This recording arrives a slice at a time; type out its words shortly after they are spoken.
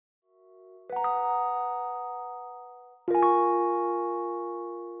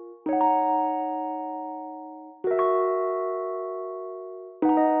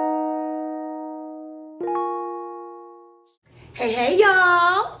Hey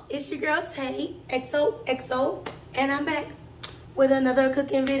y'all, it's your girl Tay, XOxo, and I'm back with another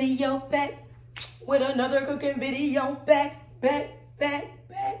cooking video, back.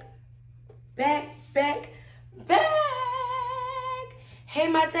 Hey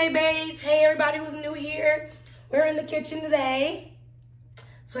my Tay bays, hey everybody who's new here. We're in the kitchen today.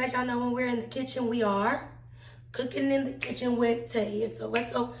 So as y'all know, when we're in the kitchen, we are cooking in the kitchen with Tay,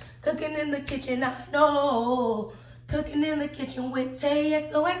 XOxo. Cooking in the kitchen, I know. Cooking in the kitchen with Tay,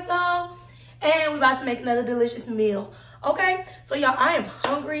 XOxo. And we're about to make another delicious meal. Okay, so y'all, I am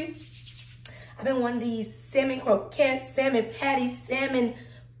hungry. I've been wanting these salmon croquettes, salmon patties, salmon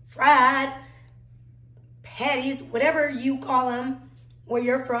fried patties, whatever you call them, where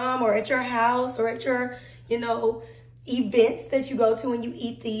you're from or at your house or at your, events that you go to when you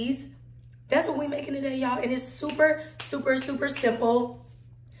eat these. That's what we're making today, y'all. And it's super, super, super simple.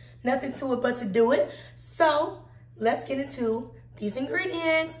 Nothing to it but to do it. So let's get into these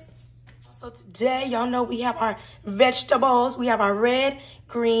ingredients. So today, y'all know we have our vegetables. We have our red,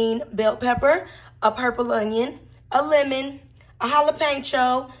 green bell pepper, a purple onion, a lemon, a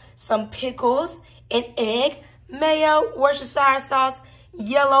jalapeno, some pickles, an egg, mayo, Worcestershire sauce,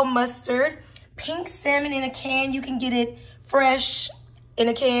 yellow mustard, pink salmon in a can. You can get it fresh in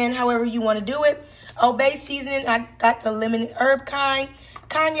a can, however you want to do it. Obey seasoning. I got the lemon and herb kind,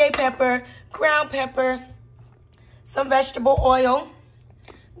 cayenne pepper, ground pepper, some vegetable oil,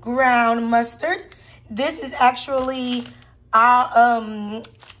 ground mustard. This is actually onion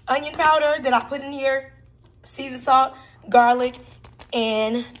powder that I put in here, seasoned salt, garlic,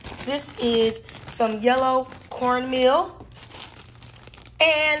 and this is some yellow cornmeal,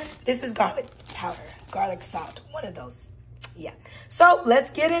 and this is garlic powder, garlic salt, one of those. Yeah. So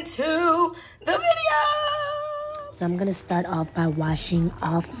let's get into the video. So I'm gonna start off by washing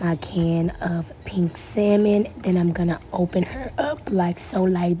off my can of pink salmon. Then I'm gonna open her up like so,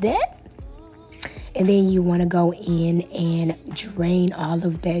 like that. And then you wanna go in and drain all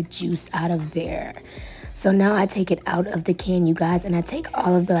of that juice out of there. So now I take it out of the can, you guys, and I take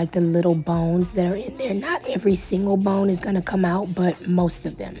all of the the little bones that are in there. Not every single bone is gonna come out, but most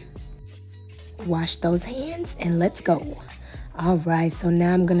of them. Wash those hands and let's go. All right, so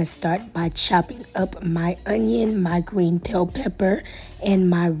now I'm gonna start by chopping up my onion, my green bell pepper, and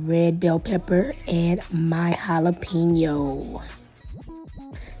my red bell pepper, and my jalapeno.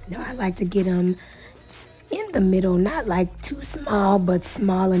 Now I like to get them in the middle, not like too small, but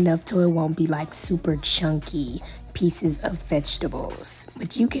small enough so it won't be like super chunky pieces of vegetables.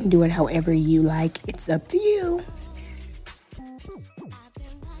 But you can do it however you like, it's up to you.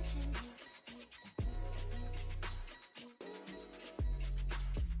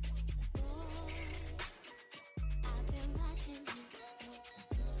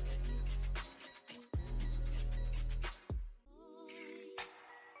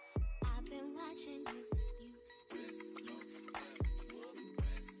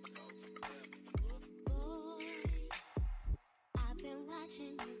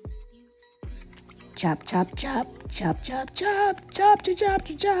 Chop, chop, chop, chop, chop, chop, chop, chop, chop,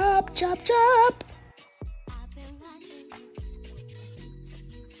 chop, chop, chop.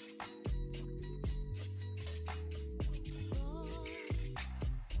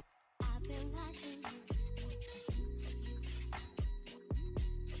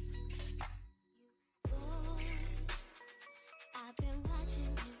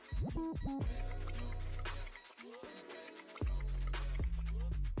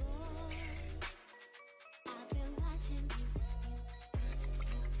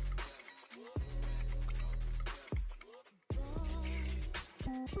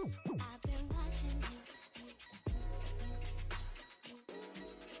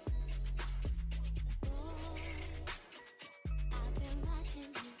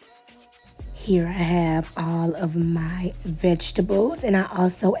 Here I have all of my vegetables, and I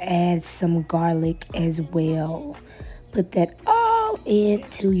also add some garlic as well. Put that all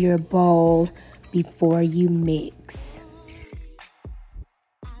into your bowl before you mix.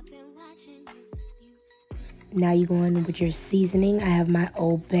 Now you go in with your seasoning. I have my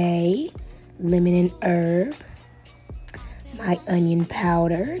Obey, lemon and herb, my onion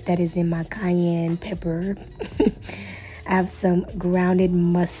powder that is in my cayenne pepper. I have some grounded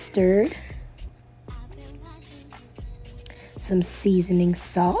mustard, some seasoning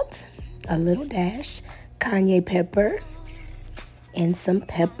salt, a little dash, cayenne pepper, and some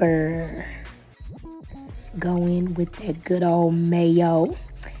pepper. Go in with that good old mayo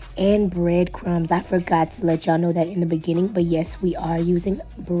and breadcrumbs. I forgot to let y'all know that in the beginning, but yes, we are using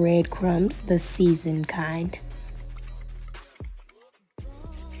breadcrumbs, the seasoned kind.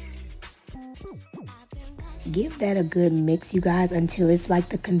 Give that a good mix, you guys, until it's like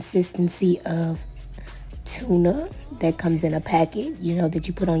the consistency of tuna that comes in a packet, you know, that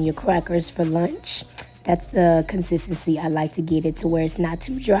you put on your crackers for lunch. That's the consistency I like to get it to, where it's not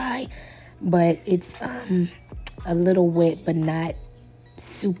too dry, but it's a little wet, but not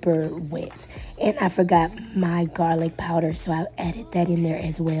super wet. And I forgot my garlic powder, so I added that in there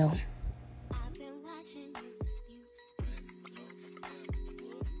as well.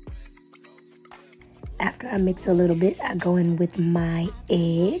 After I mix a little bit, I go in with my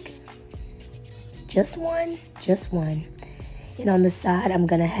egg. Just one. And on the side, I'm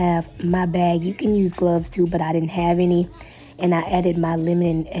gonna have my bag. You can use gloves too, but I didn't have any. And I added my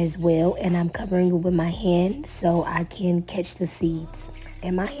lemon as well, and I'm covering it with my hand so I can catch the seeds.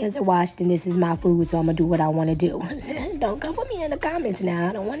 And my hands are washed, and this is my food, so I'm gonna do what I wanna do. Don't come for me in the comments now.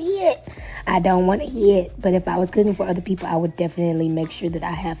 I don't wanna hear it. I don't wanna hear it. But if I was cooking for other people, I would definitely make sure that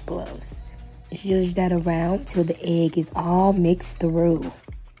I have gloves. Zhuzh that around till the egg is all mixed through.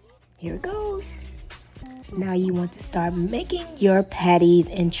 Here it goes. Now you want to start making your patties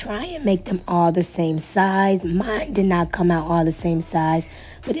and try and make them all the same size. Mine did not come out all the same size,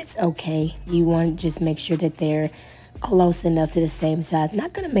 but it's okay. You want to just make sure that they're close enough to the same size.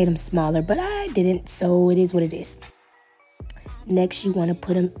 Not gonna make them smaller, but I didn't, so it is what it is. Next, you want to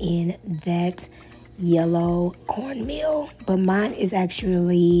put them in that yellow cornmeal, but mine is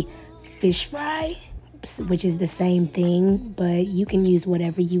actually fish fry, which is the same thing, but you can use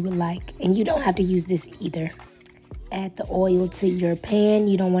whatever you would like. And you don't have to use this either. Add the oil to your pan.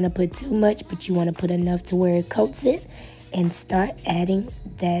 You don't want to put too much, but you want to put enough to where it coats it. And start adding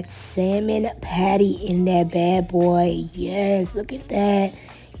that salmon patty in that bad boy. Yes, look at that.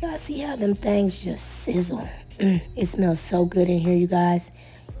 Y'all see how them things just sizzle. It smells so good in here, you guys.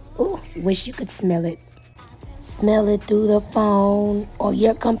 Ooh, wish you could smell it. Smell it through the phone or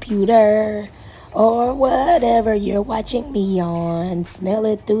your computer or whatever you're watching me on. Smell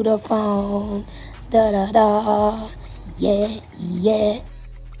it through the phone. Da da da. Yeah.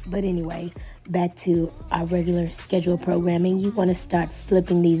 But anyway, back to our regular scheduled programming. You want to start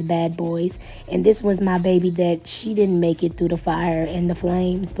flipping these bad boys. And this was my baby that she didn't make it through the fire and the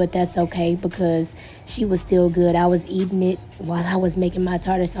flames, but that's okay because she was still good. I was eating it while I was making my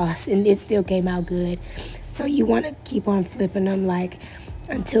tartar sauce and it still came out good. So you want to keep on flipping them like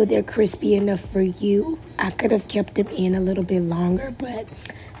until they're crispy enough for you. I could have kept them in a little bit longer, but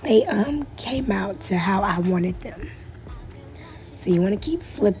they came out to how I wanted them. So you want to keep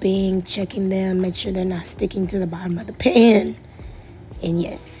flipping, checking them, make sure they're not sticking to the bottom of the pan. And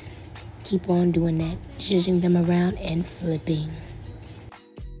yes, keep on doing that, zhuzhing them around and flipping.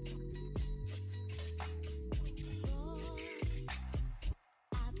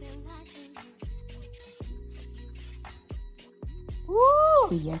 Woo,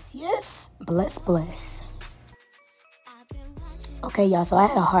 yes. Bless. Okay, y'all, so I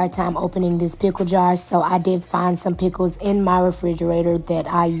had a hard time opening this pickle jar, so I did find some pickles in my refrigerator that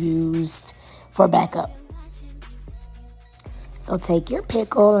I used for backup. So take your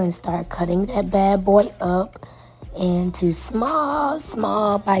pickle and start cutting that bad boy up into small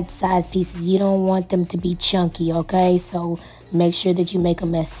bite-sized pieces. You don't want them to be chunky, okay? So make sure that you make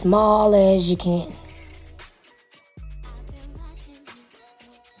them as small as you can.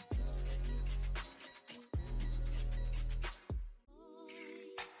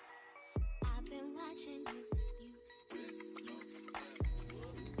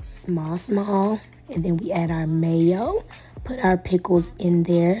 Small, and then we add our mayo, put our pickles in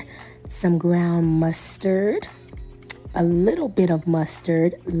there, some ground mustard, a little bit of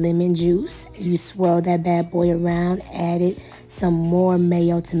mustard, lemon juice. You swirl that bad boy around, added some more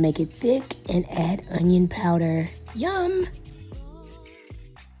mayo to make it thick, and add onion powder. Yum!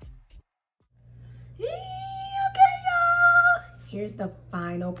 Okay, y'all. Here's the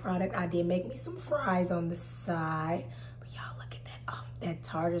final product. I did make me some fries on the side, but y'all look at that. Oh, that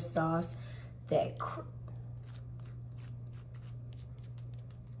tartar sauce, that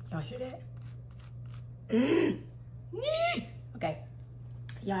y'all hear that? Okay,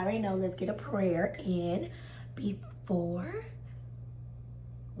 y'all already know, let's get a prayer in before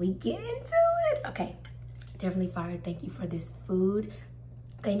we get into it. Okay, definitely Father, thank you for this food.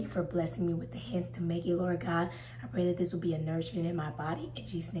 Thank you for blessing me with the hands to make it, Lord God. I pray that this will be a nourishment in my body. In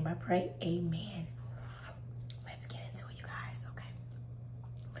Jesus' name I pray, amen. Let's get into it, you guys, okay?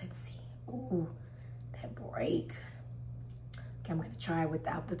 Let's see. Ooh, that break. Okay, I'm gonna try it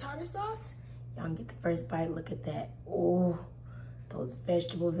without the tartar sauce. Y'all can get the first bite. Look at that. Ooh, those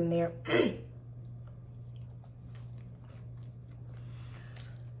vegetables in there.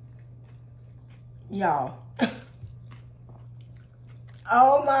 Y'all.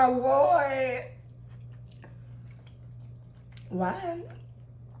 Oh my Lord. Why?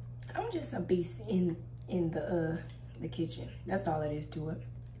 I'm just a beast in the kitchen. That's all it is to it.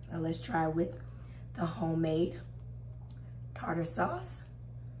 Now let's try with the homemade tartar sauce.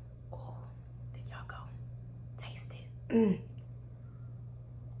 Oh, there y'all go. Taste it.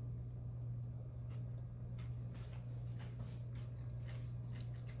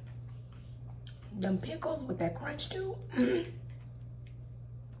 Them pickles with that crunch too.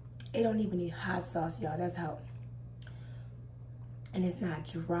 It don't even need hot sauce, y'all. That's how. And it's not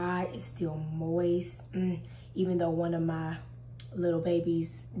dry. It's still moist. Even though one of my little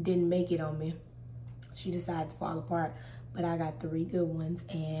babies didn't make it on me. She decided to fall apart. But I got 3 good ones.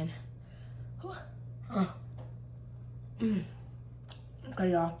 And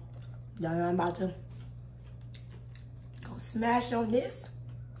okay, y'all. I'm about to go smash on this.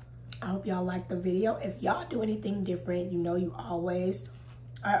 I hope y'all like the video. If y'all do anything different, you know you always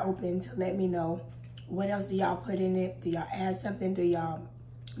are open to let me know. What else do y'all put in it? Do y'all add something? Do y'all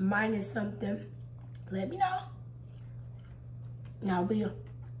minus something? Let me know. And I'll be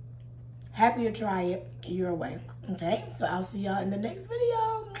happy to try it your way. Okay, so I'll see y'all in the next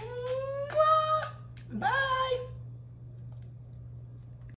video. Bye.